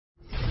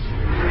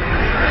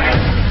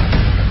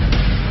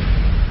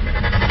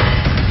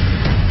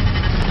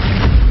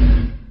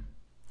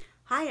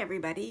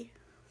everybody.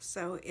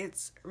 So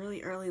it's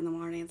really early in the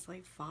morning. It's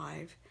like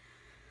 5.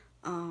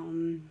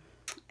 And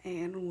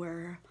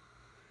we're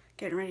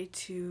getting ready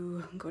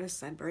to go to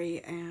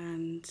Sudbury,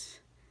 and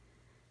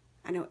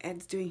I know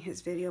Ed's doing his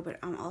video, but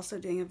I'm also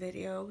doing a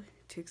video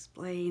to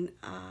explain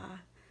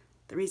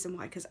the reason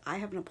why, because I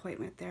have an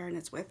appointment there, and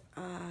it's with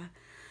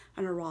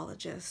a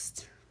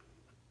neurologist.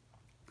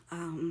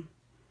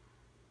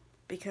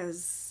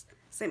 Because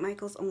St.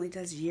 Michael's only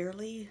does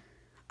yearly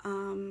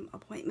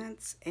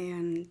appointments,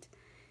 and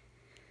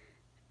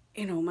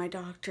you know, my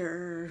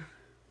doctor,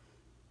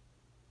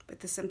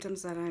 with the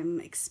symptoms that I'm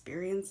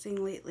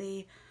experiencing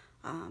lately,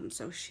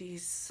 so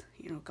she's,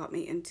 you know, got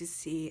me in to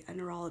see a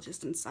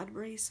neurologist in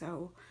Sudbury,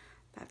 so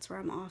that's where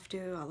I'm off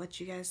to. I'll let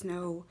you guys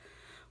know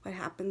what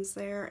happens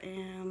there,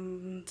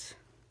 and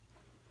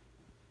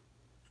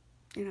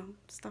you know,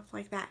 stuff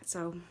like that.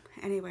 So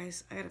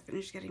anyways, I gotta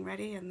finish getting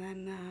ready, and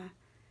then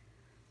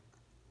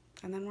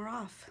we're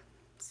off.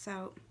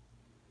 So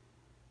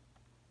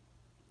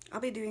I'll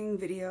be doing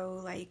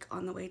video like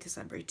on the way to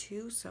Sudbury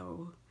too,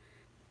 so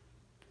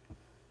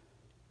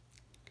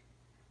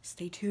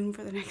stay tuned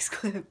for the next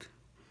clip.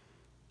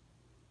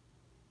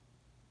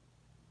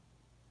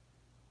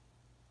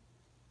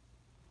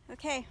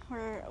 Okay,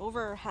 we're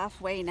over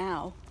halfway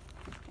now,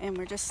 and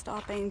we're just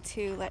stopping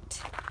to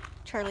let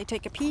Charlie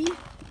take a pee.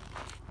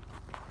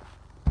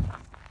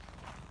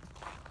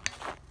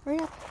 Hurry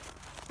up,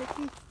 take a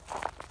pee.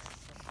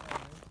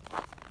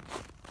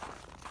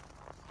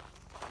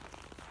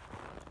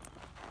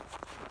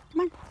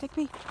 Come on, take a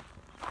pee.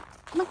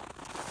 Come on.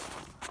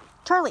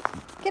 Charlie,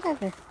 get out of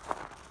there.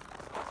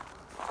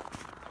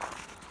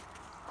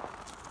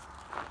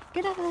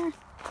 Get out of there.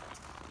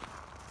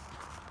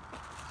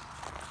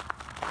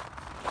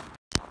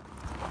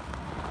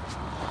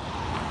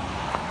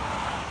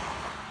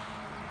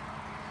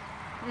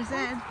 There's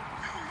Ed.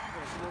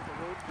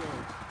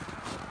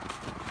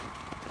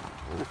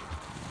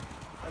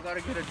 I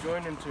gotta get a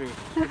joint into me.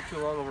 It's been too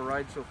long of a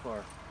ride so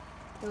far.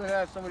 Look at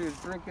that, somebody was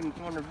drinking,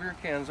 throwing their beer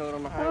cans out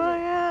on the highway. Oh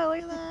yeah,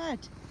 look at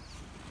that.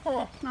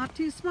 Oh. Not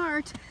too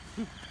smart.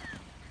 Come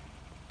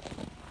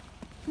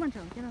on,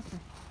 Charlie, get up there.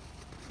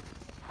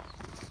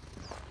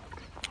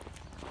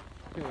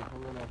 Okay,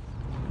 I'm gonna...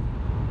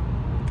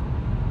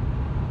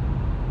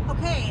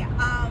 Okay,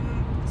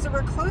 so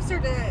we're closer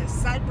to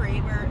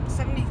Sudbury. We're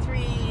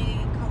 73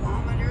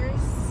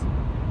 kilometers,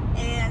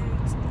 and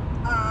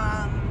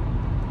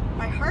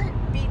my heart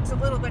beats a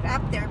little bit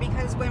up there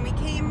because when we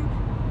came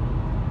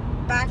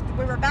back,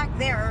 we were back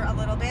there a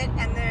little bit,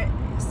 and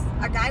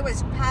a guy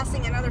was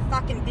passing another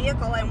fucking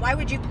vehicle, and why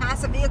would you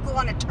pass a vehicle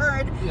on a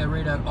turn? Yeah,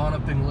 right at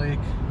Onaping Lake.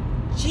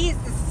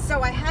 Jesus,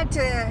 so I had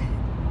to,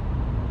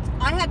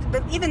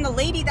 but even the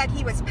lady that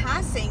he was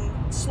passing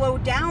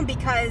slowed down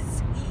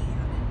because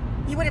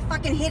he would have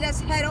fucking hit us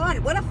head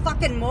on. What a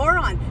fucking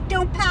moron.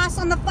 Don't pass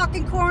on the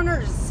fucking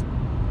corners.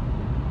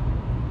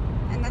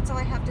 And that's all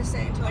I have to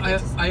say until I get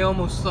to... I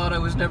almost thought I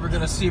was never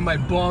gonna see my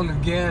bong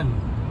again.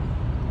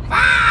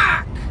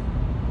 Fuck!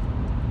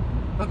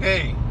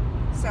 Okay.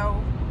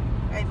 So,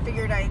 I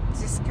figured I'd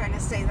just kind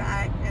of say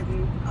that,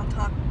 and I'll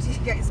talk to you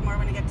guys more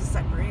when I get to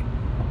Sudbury.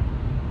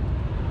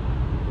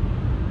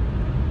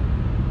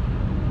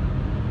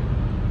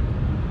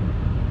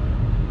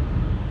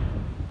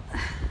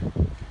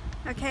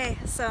 Okay,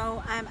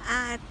 so I'm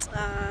at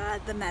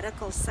the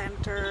medical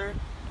center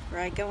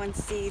where I go and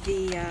see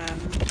the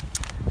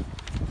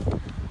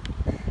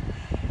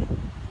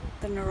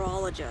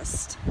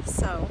neurologist.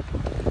 So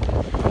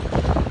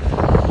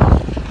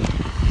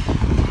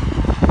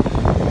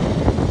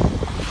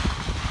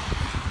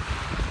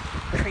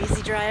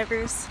crazy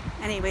drivers.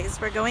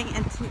 Anyways, we're going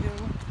into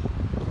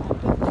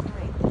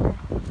right there.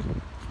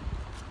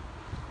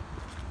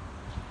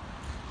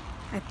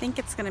 I think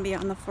it's going to be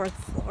on the 4th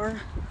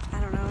floor. I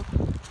don't know.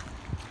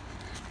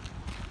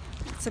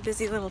 It's a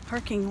busy little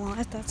parking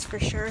lot, that's for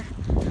sure.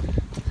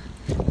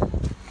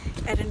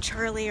 Ed and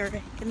Charlie are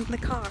in the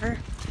car.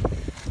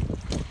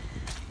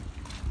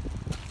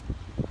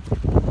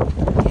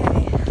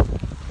 Okay.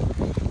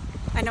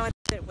 I know it's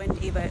a bit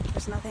windy, but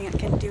there's nothing I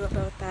can do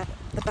about that.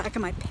 The back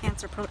of my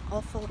pants are probably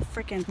all full of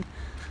frickin'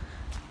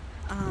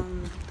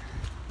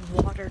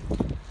 water.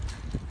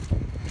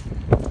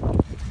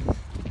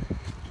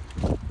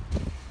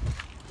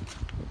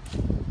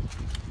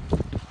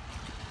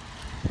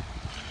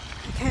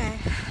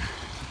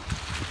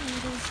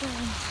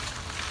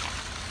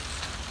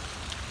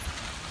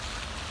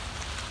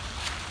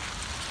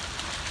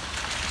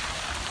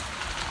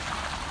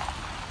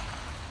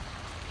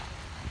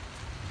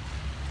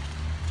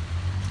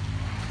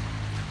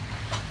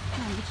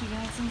 Get you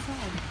guys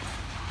inside.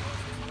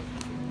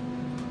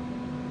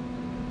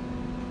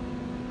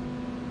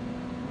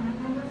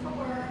 Number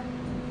 4.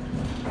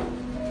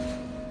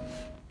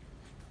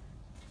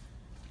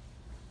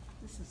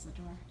 This is the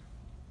door.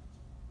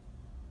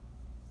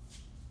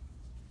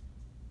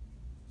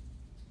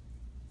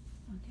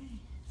 Okay,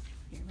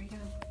 here we go.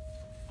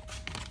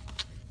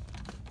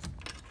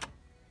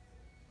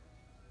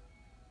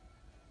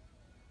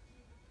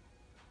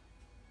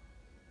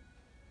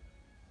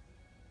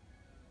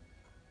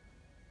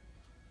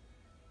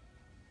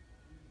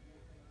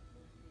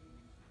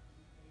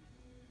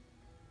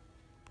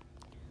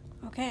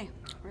 Okay,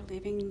 we're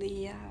leaving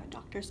the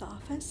doctor's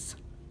office.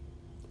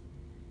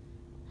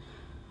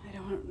 I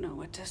don't know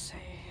what to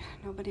say.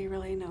 Nobody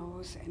really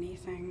knows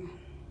anything.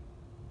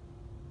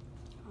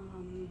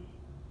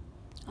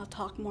 I'll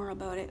talk more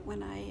about it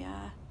when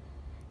I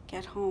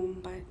get home,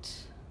 but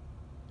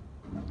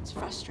it's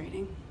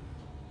frustrating.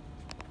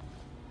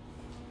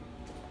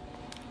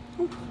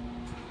 Oh,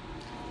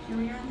 here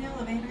we are in the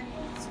elevator.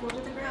 Let's go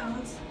to the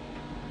grounds.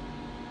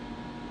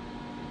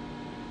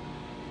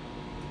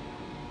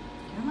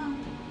 Come on.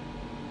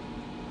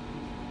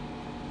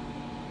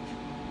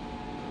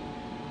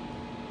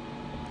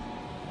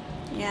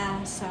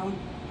 Yeah, so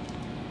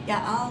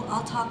yeah,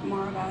 I'll talk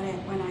more about it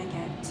when I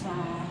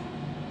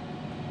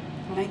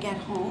get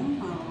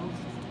home. I'll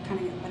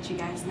kind of let you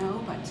guys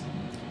know, but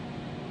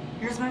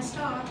here's my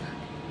stop.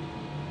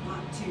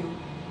 Not two.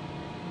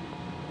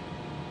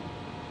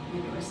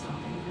 Maybe we're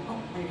stopping.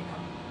 Oh, there you go.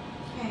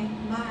 Okay,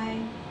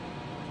 bye.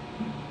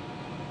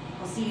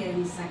 I'll see you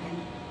in a second.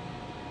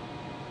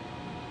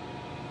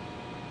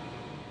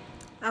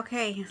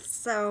 Okay,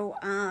 so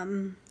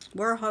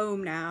we're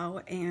home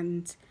now,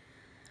 and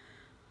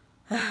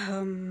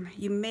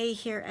you may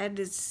hear Ed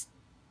is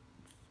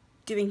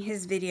doing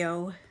his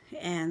video,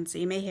 and so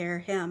you may hear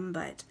him,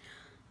 but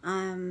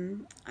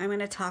I'm going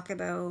to talk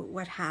about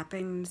what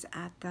happened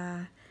at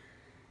the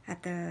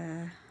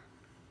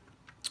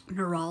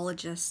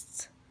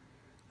neurologist's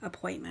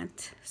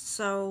appointment.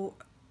 So,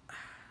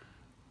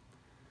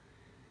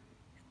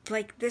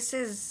 like, this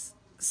is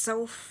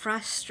so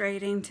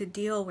frustrating to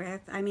deal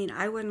with. I mean,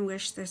 I wouldn't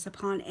wish this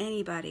upon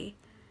anybody.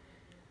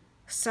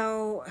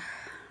 So,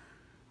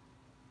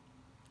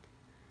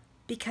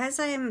 because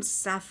I am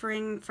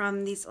suffering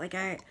from these, like,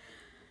 I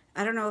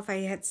don't know if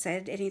I had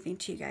said anything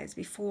to you guys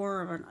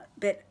before or not,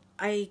 but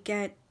I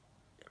get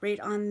right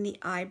on the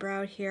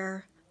eyebrow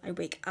here. I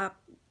wake up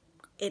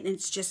and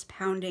it's just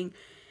pounding,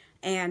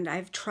 and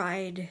I've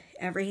tried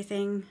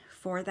everything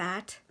for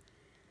that.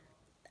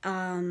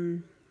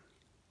 The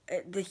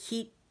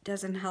heat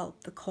doesn't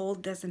help. The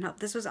cold doesn't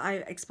help. I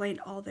explained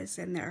all this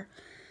in there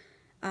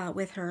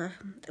with her,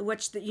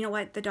 which, you know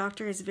what, the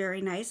doctor is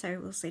very nice. I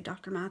will say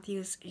Dr.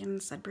 Matthews in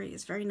Sudbury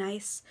is very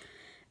nice,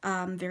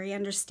 very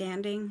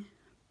understanding.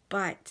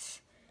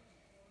 But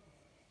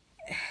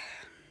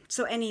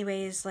so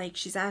anyways, like,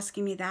 she's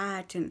asking me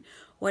that, and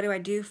what do I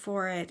do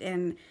for it,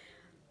 and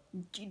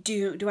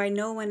do I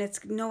know when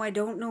it's, no, I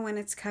don't know when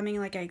it's coming.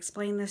 Like, I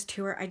explained this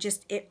to her.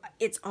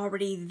 It's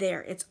already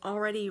there. It's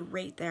already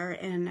right there.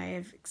 And I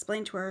have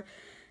explained to her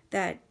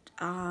that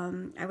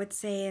I would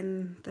say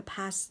in the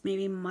past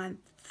maybe month,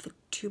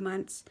 2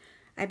 months,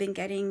 I've been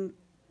getting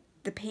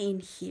the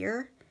pain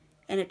here,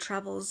 and it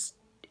travels,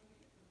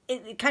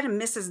 it kind of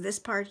misses this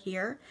part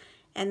here,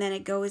 and then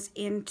it goes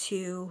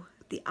into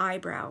the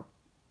eyebrow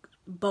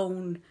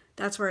bone.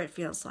 That's where it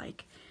feels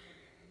like.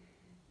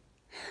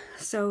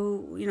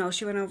 So, you know,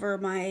 she went over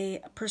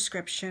my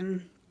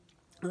prescription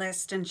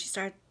list, and she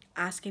started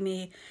asking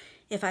me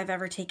if I've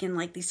ever taken,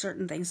 like, these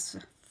certain things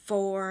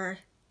to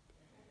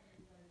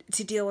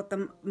deal with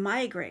the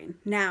migraine.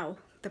 Now,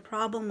 the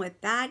problem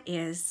with that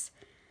is,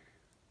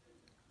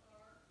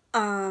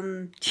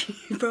 you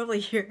probably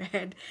hear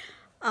it.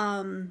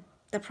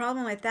 The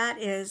problem with that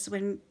is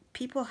when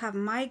people have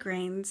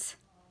migraines,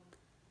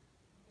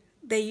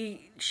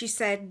 she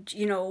said,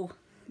 you know,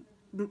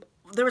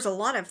 there was a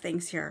lot of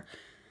things here.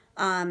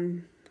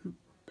 You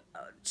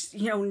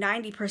know,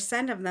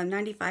 90% of them,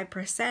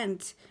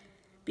 95%,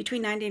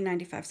 between 90 and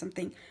 95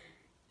 something,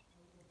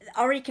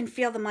 already can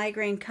feel the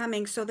migraine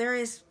coming. So there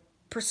is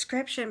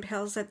prescription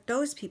pills that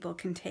those people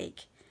can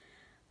take.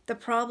 The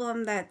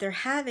problem that they're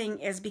having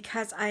is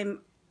because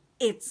the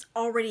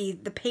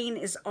pain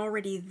is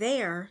already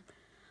there.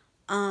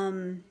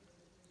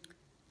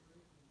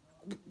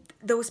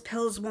 Those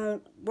pills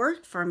won't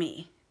work for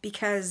me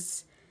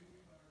because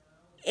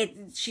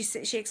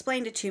she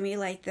explained it to me,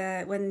 like,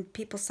 when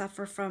people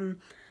suffer from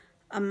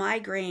a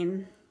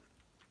migraine,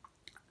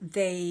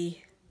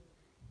 they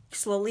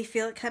slowly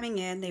feel it coming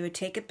in. They would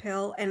take a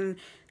pill, and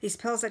these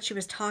pills that she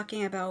was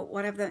talking about,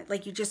 one of them,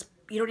 like, she said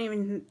you don't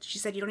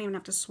even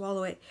have to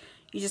swallow it.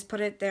 You just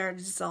put it there, it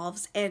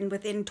dissolves, and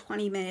within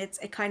 20 minutes,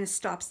 it kind of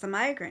stops the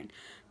migraine.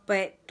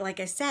 But like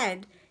I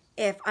said,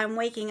 if I'm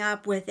waking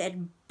up with it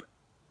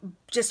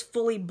just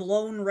fully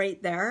blown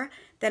right there,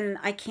 then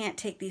I can't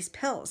take these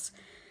pills.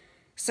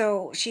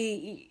 So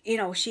she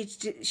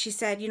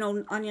said, you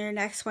know, on your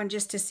next one,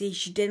 just to see,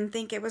 she didn't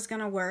think it was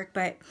going to work,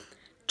 but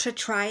to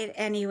try it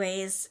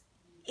anyways,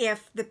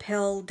 if the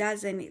pill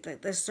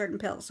doesn't, there's certain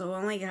pills, so I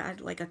only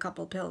got like a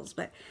couple pills,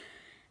 but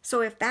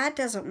so if that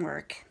doesn't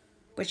work,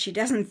 which she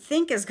doesn't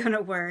think is going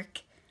to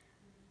work,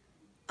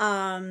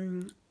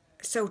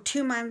 so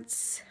 2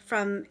 months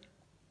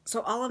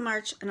so all of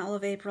March and all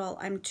of April,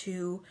 I'm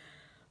to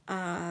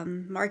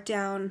mark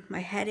down my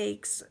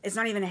headaches. It's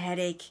not even a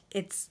headache.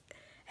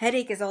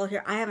 Headache is all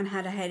here. I haven't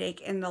had a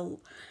headache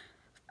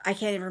I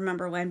can't even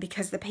remember when,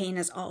 because the pain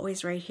is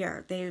always right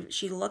here.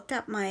 She looked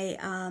up my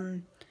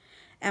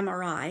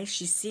MRI.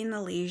 She's seen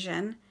the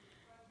lesion,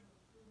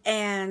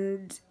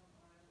 and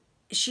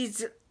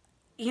she's,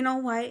 you know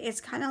what?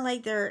 It's kind of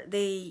like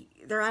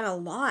they're at a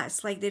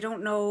loss. Like they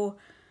don't know,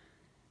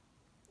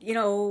 you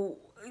know.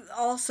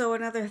 Also,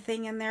 another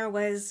thing in there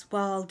was,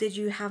 well, did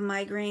you have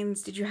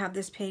migraines? Did you have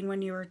this pain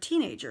when you were a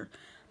teenager?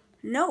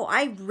 No,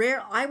 I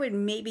would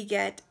maybe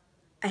get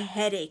a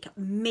headache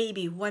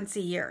maybe once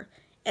a year.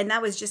 And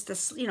that was just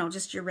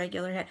just your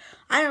regular head.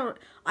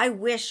 I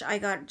wish I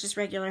got just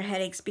regular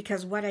headaches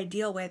because what I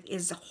deal with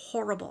is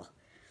horrible.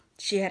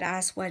 She had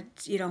asked what,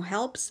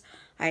 helps.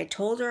 I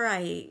told her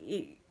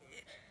I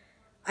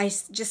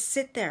just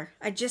sit there.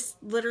 I just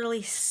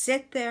literally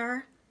sit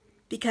there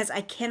because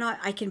I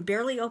can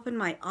barely open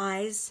my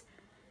eyes.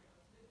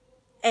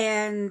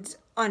 And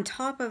on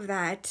top of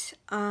that,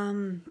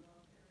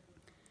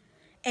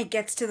 it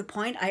gets to the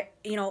point I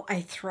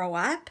throw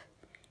up,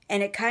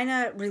 and it kind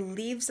of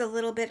relieves a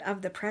little bit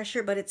of the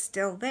pressure, but it's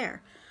still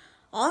there.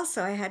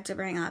 Also, I had to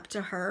bring up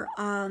to her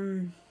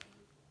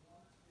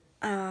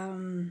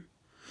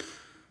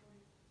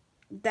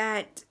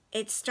that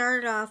it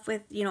started off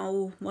with,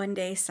 one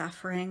day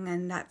suffering,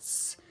 and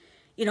that's,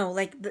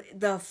 like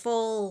the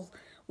full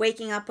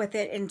waking up with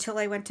it until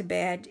I went to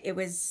bed. It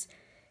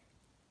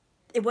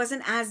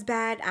wasn't as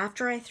bad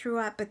after I threw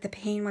up, but the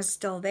pain was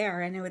still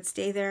there, and it would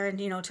stay there, and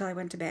till I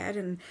went to bed,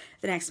 and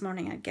the next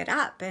morning I'd get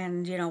up,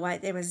 and you know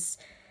what, it was.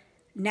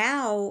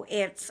 Now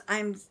I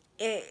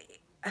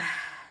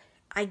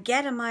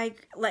get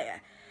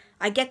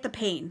I get the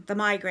pain, the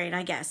migraine,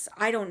 I guess.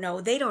 I don't know.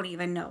 They don't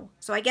even know.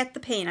 So I get the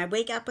pain. I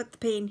wake up with the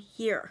pain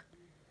here.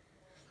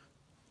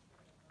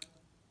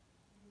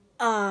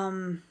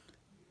 And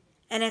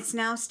it's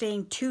now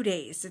staying 2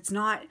 days. It's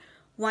not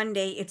 1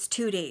 day, it's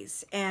 2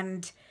 days.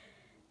 And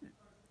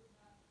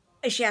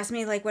she asked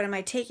me, like, what am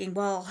I taking?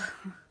 Well,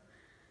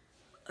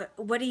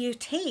 what do you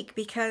take?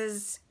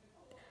 Because,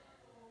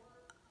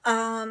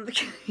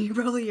 you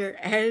roll your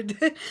head.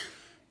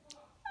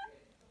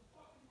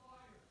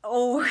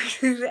 Oh,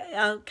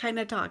 I'll kind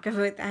of talk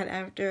about that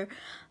after.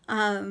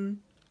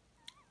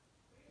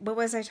 What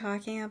was I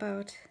talking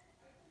about?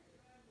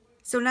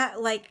 So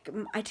not like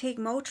I take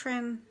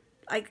Motrin,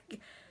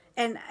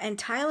 and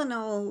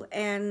Tylenol,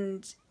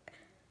 and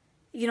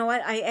you know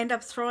what? I end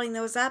up throwing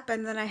those up,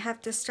 and then I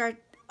have to start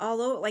all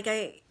over. Like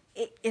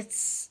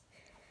it's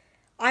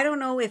I don't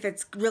know if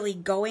it's really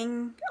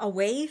going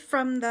away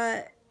from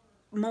the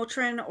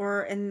Motrin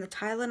or in the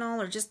Tylenol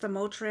or just the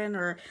Motrin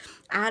or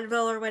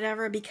Advil or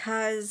whatever,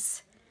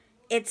 because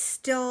it's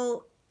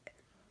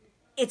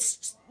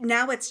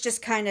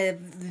just kind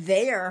of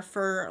there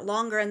for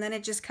longer, and then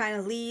it just kind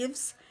of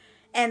leaves,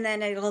 and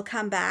then it'll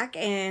come back,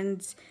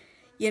 and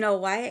you know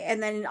what,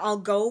 and then I'll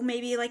go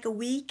maybe like a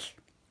week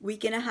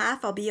and a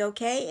half, I'll be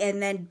okay,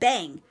 and then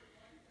bang,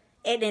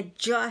 and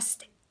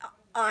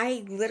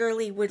I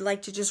literally would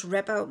like to just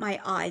rip out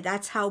my eye.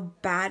 That's how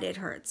bad it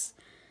hurts.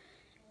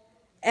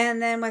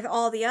 And then with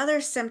all the other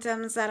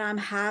symptoms that I'm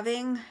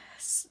having,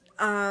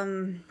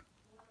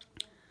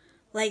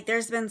 like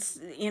there's been,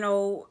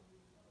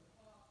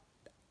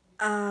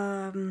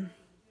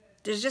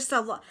 there's just a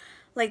lot,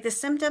 like the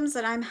symptoms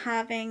that I'm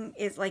having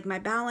is like my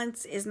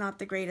balance is not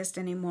the greatest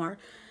anymore.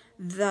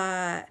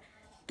 The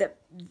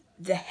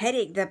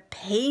headache, the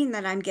pain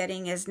that I'm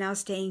getting is now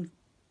staying,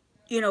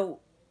 an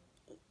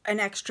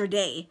extra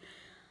day.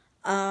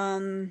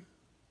 My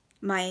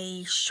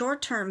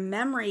short-term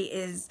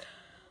memory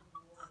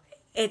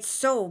it's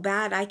so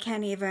bad. I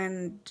can't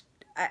even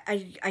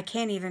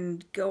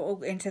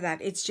go into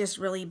that. It's just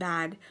really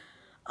bad.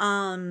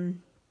 I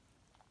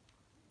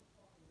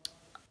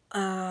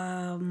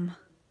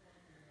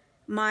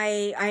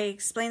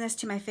explained this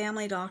to my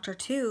family doctor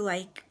too.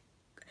 Like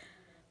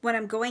when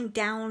I'm going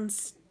down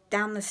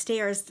the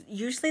stairs,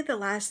 usually the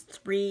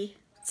last 3,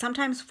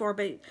 sometimes 4,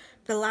 but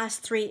the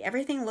last 3,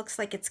 everything looks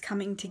like it's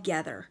coming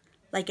together.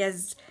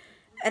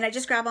 And I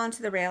just grab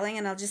onto the railing,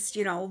 and I'll just,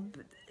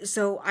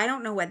 so I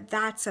don't know what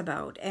that's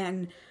about.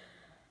 And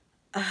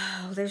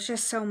there's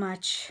just so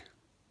much.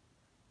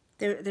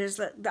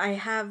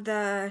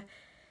 I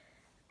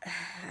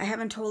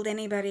haven't told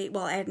anybody.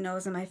 Well, Ed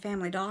knows and my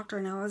family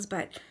doctor knows,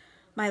 but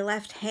my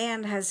left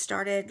hand has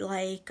started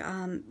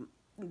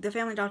the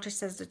family doctor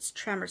says it's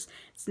tremors.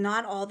 It's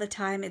not all the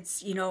time.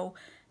 It's,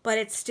 but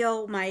it's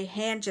still, my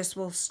hand just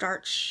will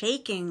start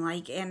shaking,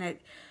 and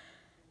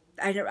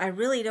I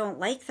really don't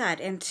like that.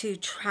 And to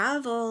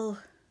travel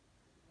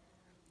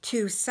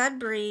to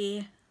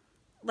Sudbury,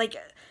 like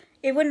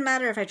it wouldn't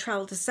matter if I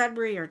traveled to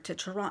Sudbury or to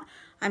Toronto.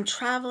 I'm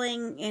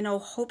traveling,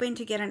 hoping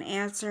to get an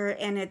answer,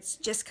 and it's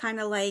just kind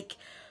of like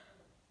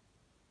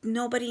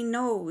nobody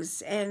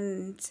knows.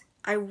 And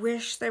I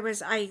wish there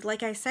was,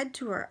 like I said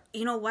to her,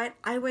 you know what,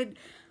 I would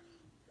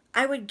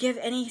give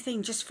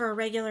anything just for a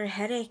regular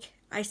headache.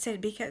 I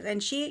said,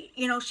 and she,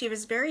 she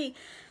was very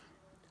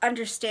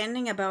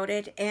understanding about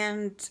it,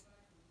 and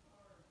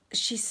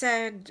she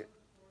said,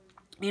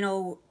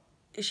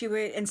 she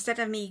would, instead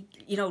of me,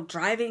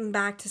 driving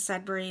back to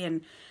Sudbury,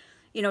 and,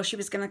 she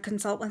was going to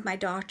consult with my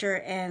doctor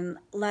and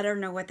let her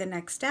know what the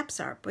next steps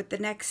are. But the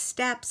next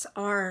steps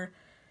are,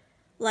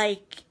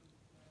 like,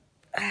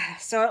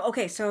 So,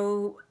 okay,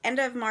 so end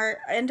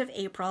of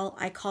April,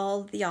 I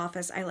called the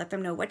office. I let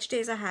them know which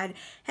days I had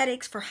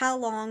headaches, for how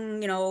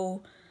long, you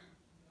know,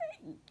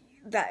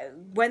 that,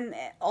 when,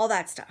 all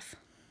that stuff.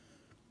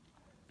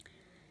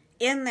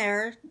 In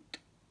there,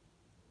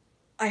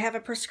 I have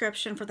a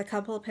prescription for the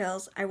couple of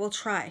pills. I will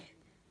try.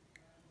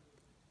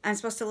 I'm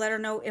supposed to let her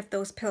know if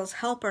those pills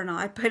help or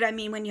not. But I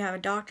mean, when you have a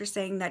doctor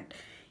saying that,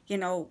 you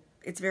know,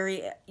 it's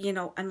very, you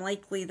know,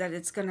 unlikely that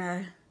it's going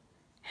to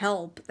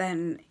help,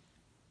 then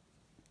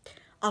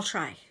I'll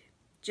try.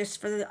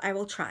 I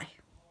will try.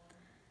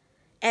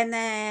 And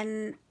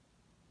then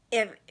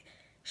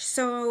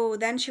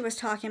then she was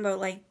talking about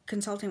like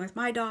consulting with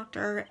my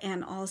doctor,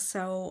 and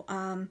also,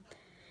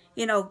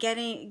 you know,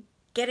 getting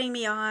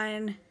me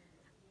on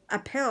a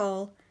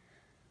pill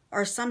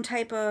or some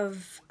type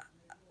of,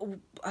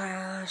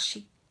 I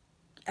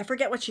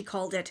forget what she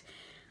called it,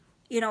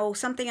 you know,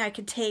 something I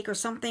could take or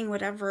something,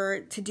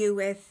 whatever, to do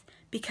with,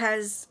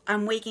 because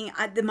I'm waking,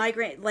 the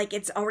migraine, like,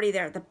 it's already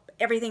there.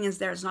 Everything is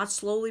there. It's not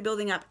slowly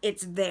building up.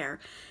 It's there.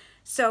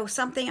 So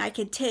something I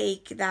could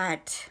take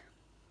that,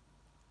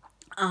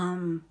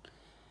 you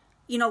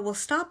know, will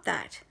stop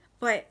that.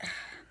 But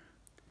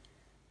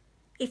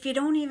if you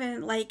don't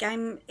even, like,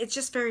 it's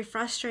just very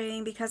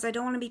frustrating, because I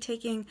don't want to be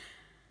taking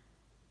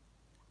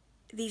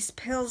these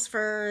pills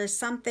for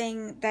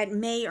something that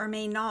may or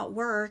may not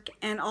work.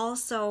 And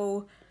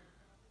also,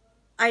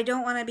 I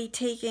don't want to be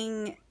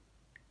taking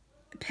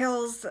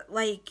pills,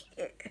 like,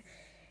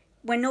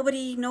 when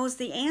nobody knows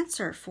the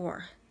answer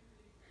for.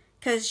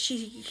 Because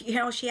she, you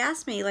know, she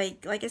asked me,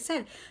 like I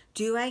said,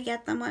 do I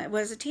get them when I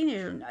was a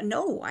teenager?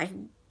 No, I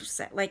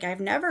said, like, I've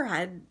never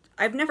had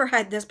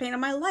this pain in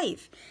my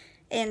life.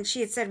 And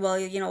she had said, well,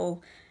 you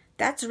know,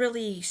 that's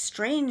really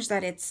strange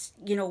that it's,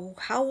 you know,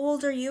 how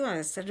old are you?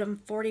 I said,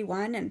 I'm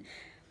 41. And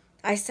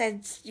I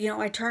said, you know,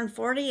 I turned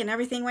 40 and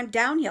everything went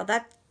downhill.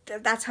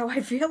 That's how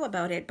I feel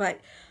about it. But,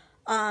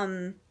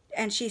 and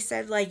she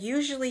said, like,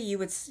 usually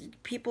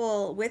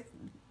people with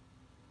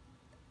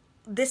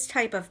this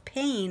type of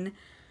pain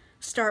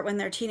start when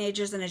they're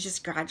teenagers and it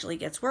just gradually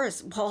gets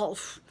worse. Well,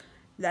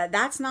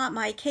 that's not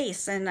my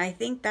case. And I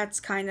think that's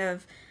kind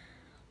of,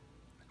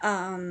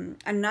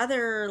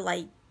 another,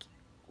 like,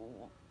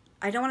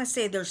 I don't want to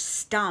say they're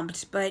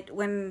stumped, but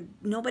when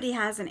nobody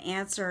has an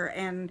answer,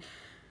 and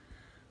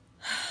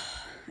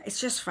it's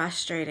just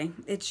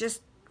frustrating. It's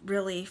just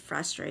really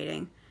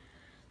frustrating.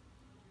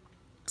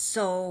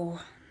 So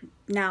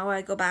now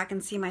I go back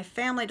and see my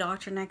family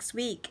doctor next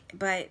week,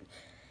 but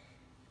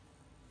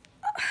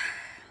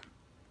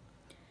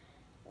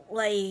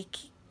like,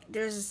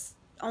 there's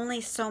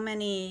only so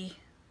many,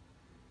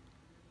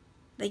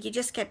 like, you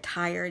just get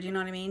tired, you know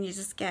what I mean? You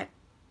just get,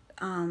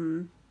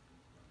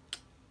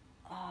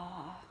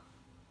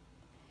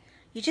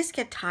 you just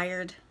get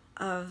tired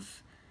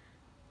of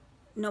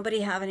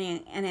nobody having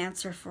an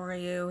answer for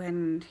you,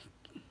 and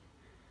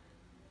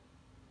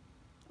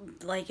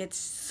like,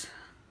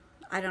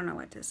 I don't know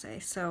what to say.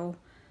 So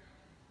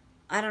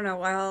I don't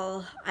know.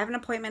 I have an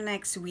appointment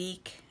next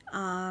week.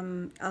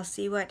 I'll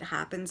see what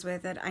happens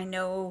with it. I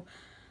know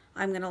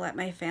I'm gonna let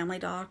my family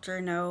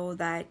doctor know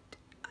that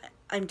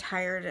I'm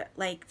tired.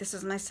 Like, this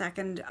is my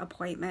second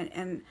appointment,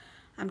 and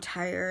I'm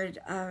tired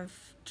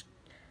of,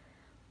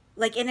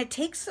 like, and it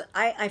takes,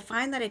 I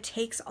find that it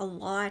takes a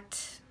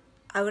lot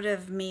out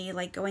of me,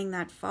 like, going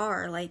that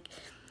far, like,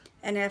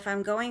 and if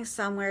I'm going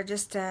somewhere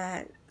just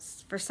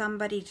for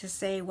somebody to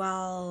say,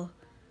 well,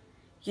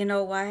 you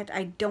know what,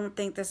 I don't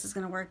think this is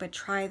going to work, but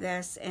try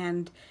this,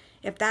 and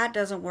if that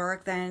doesn't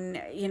work, then,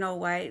 you know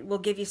what, we'll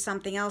give you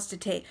something else to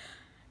take,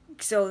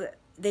 so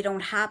they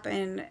don't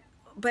happen.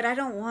 But I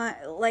don't want,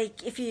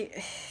 like,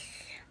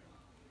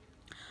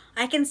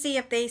 I can see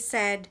if they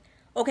said,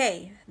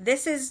 okay,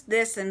 this is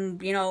this,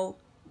 and, you know,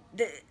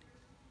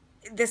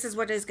 this is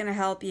what is going to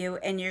help you,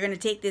 and you're going to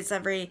take this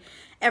every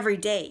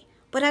day.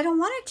 But I don't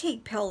want to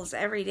take pills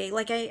every day.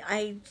 Like,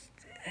 and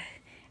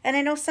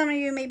I know some of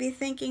you may be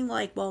thinking,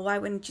 like, well, why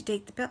wouldn't you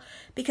take the pill?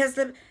 Because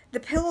the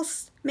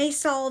pills may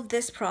solve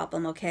this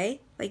problem,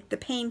 okay? Like, the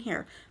pain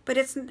here. But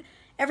it's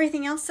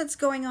everything else that's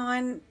going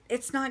on,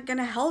 it's not going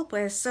to help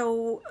with.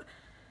 So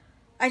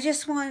I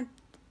just want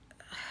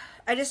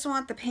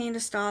the pain to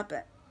stop.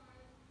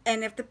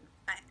 And if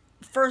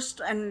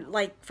first,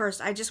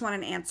 I just want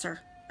an answer.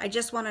 I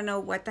just want to know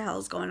what the hell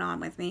is going on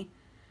with me.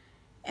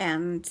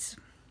 And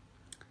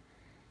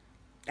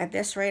at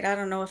this rate, I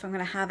don't know if I'm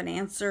going to have an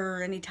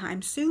answer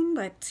anytime soon,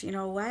 but you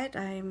know what?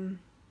 I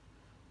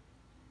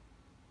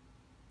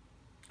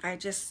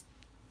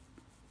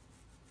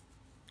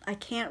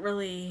can't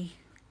really,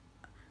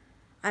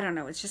 I don't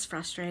know, it's just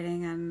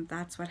frustrating, and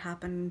that's what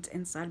happened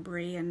in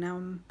Sudbury, and now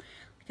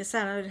like I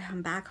said,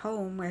 I'm back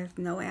home with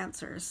no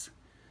answers.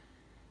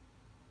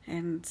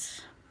 And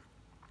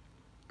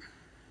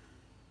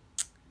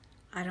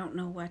I don't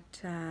know what,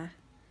 I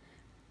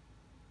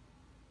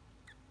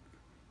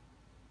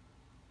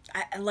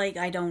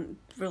don't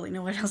really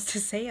know what else to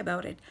say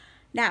about it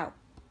now.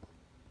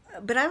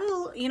 But I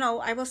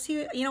will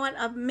see, you know what,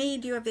 I may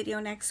do a video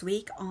next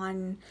week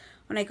on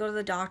when I go to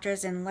the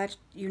doctors and let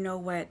you know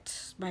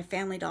what my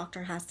family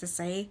doctor has to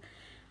say.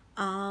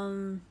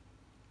 Now,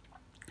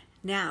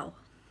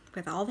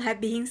 with all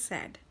that being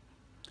said,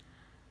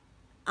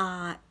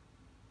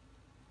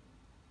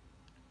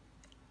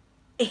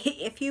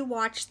 if you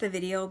watch the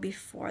video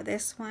before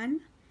this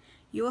one,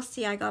 you will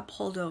see I got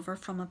pulled over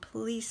from a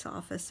police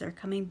officer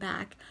coming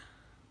back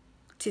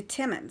to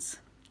Timmins.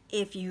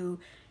 If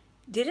you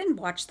didn't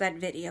watch that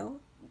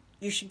video,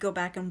 you should go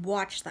back and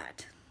watch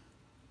that.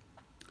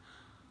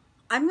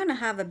 I'm going to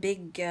have a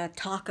big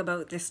talk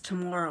about this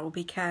tomorrow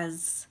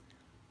because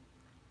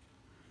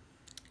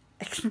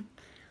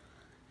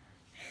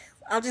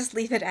I'll just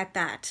leave it at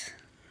that.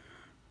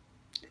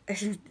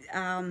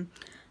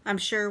 I'm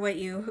sure what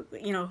you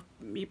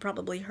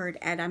probably heard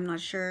Ed, I'm not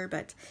sure,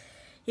 but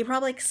he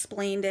probably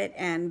explained it,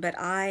 but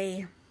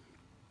I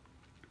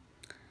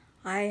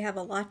have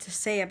a lot to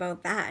say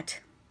about that,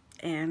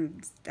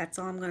 and that's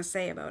all I'm going to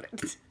say about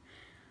it.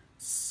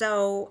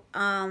 So,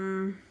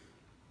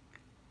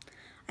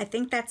 I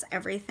think that's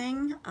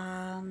everything.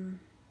 I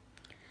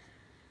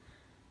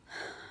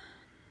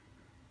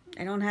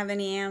don't have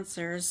any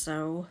answers,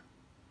 so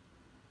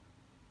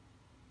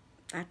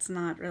that's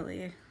not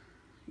really,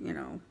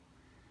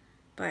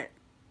 but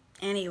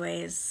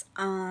anyways,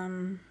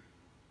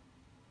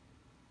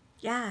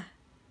 yeah,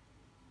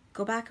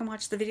 go back and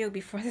watch the video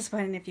before this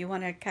one if you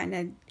want to kind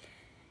of,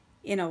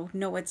 know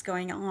what's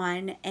going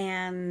on.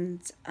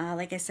 And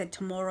like I said,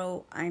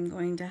 tomorrow I'm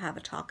going to have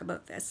a talk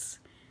about this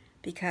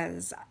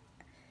because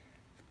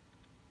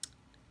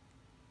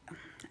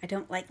I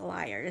don't like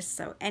liars.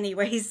 So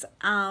anyways,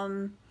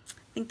 I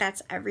think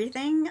that's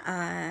everything.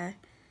 I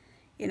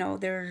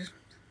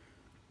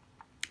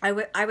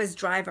was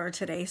driver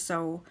today,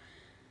 so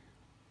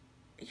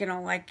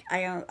I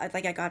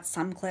got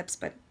some clips,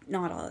 but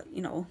not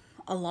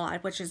a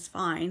lot, which is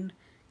fine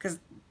because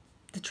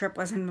the trip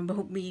wasn't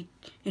about me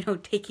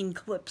taking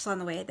clips on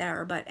the way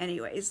there. But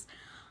anyways,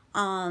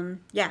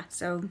 yeah,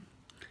 so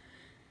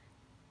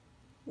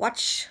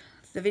watch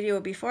the video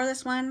before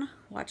this one,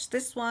 watch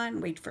this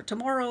one, wait for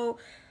tomorrow,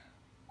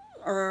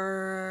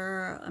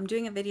 or I'm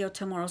doing a video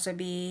tomorrow, so it'd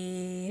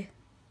be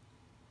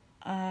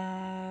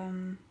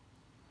I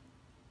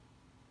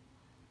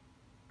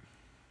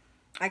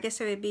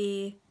guess it would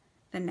be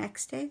the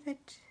next day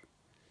that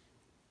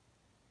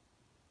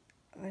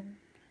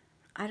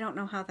I don't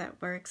know how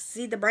that works.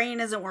 See, the brain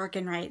isn't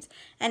working right.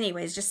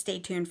 Anyways, just stay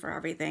tuned for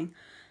everything.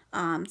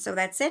 So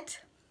that's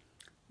it.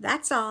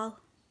 That's all.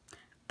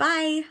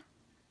 Bye.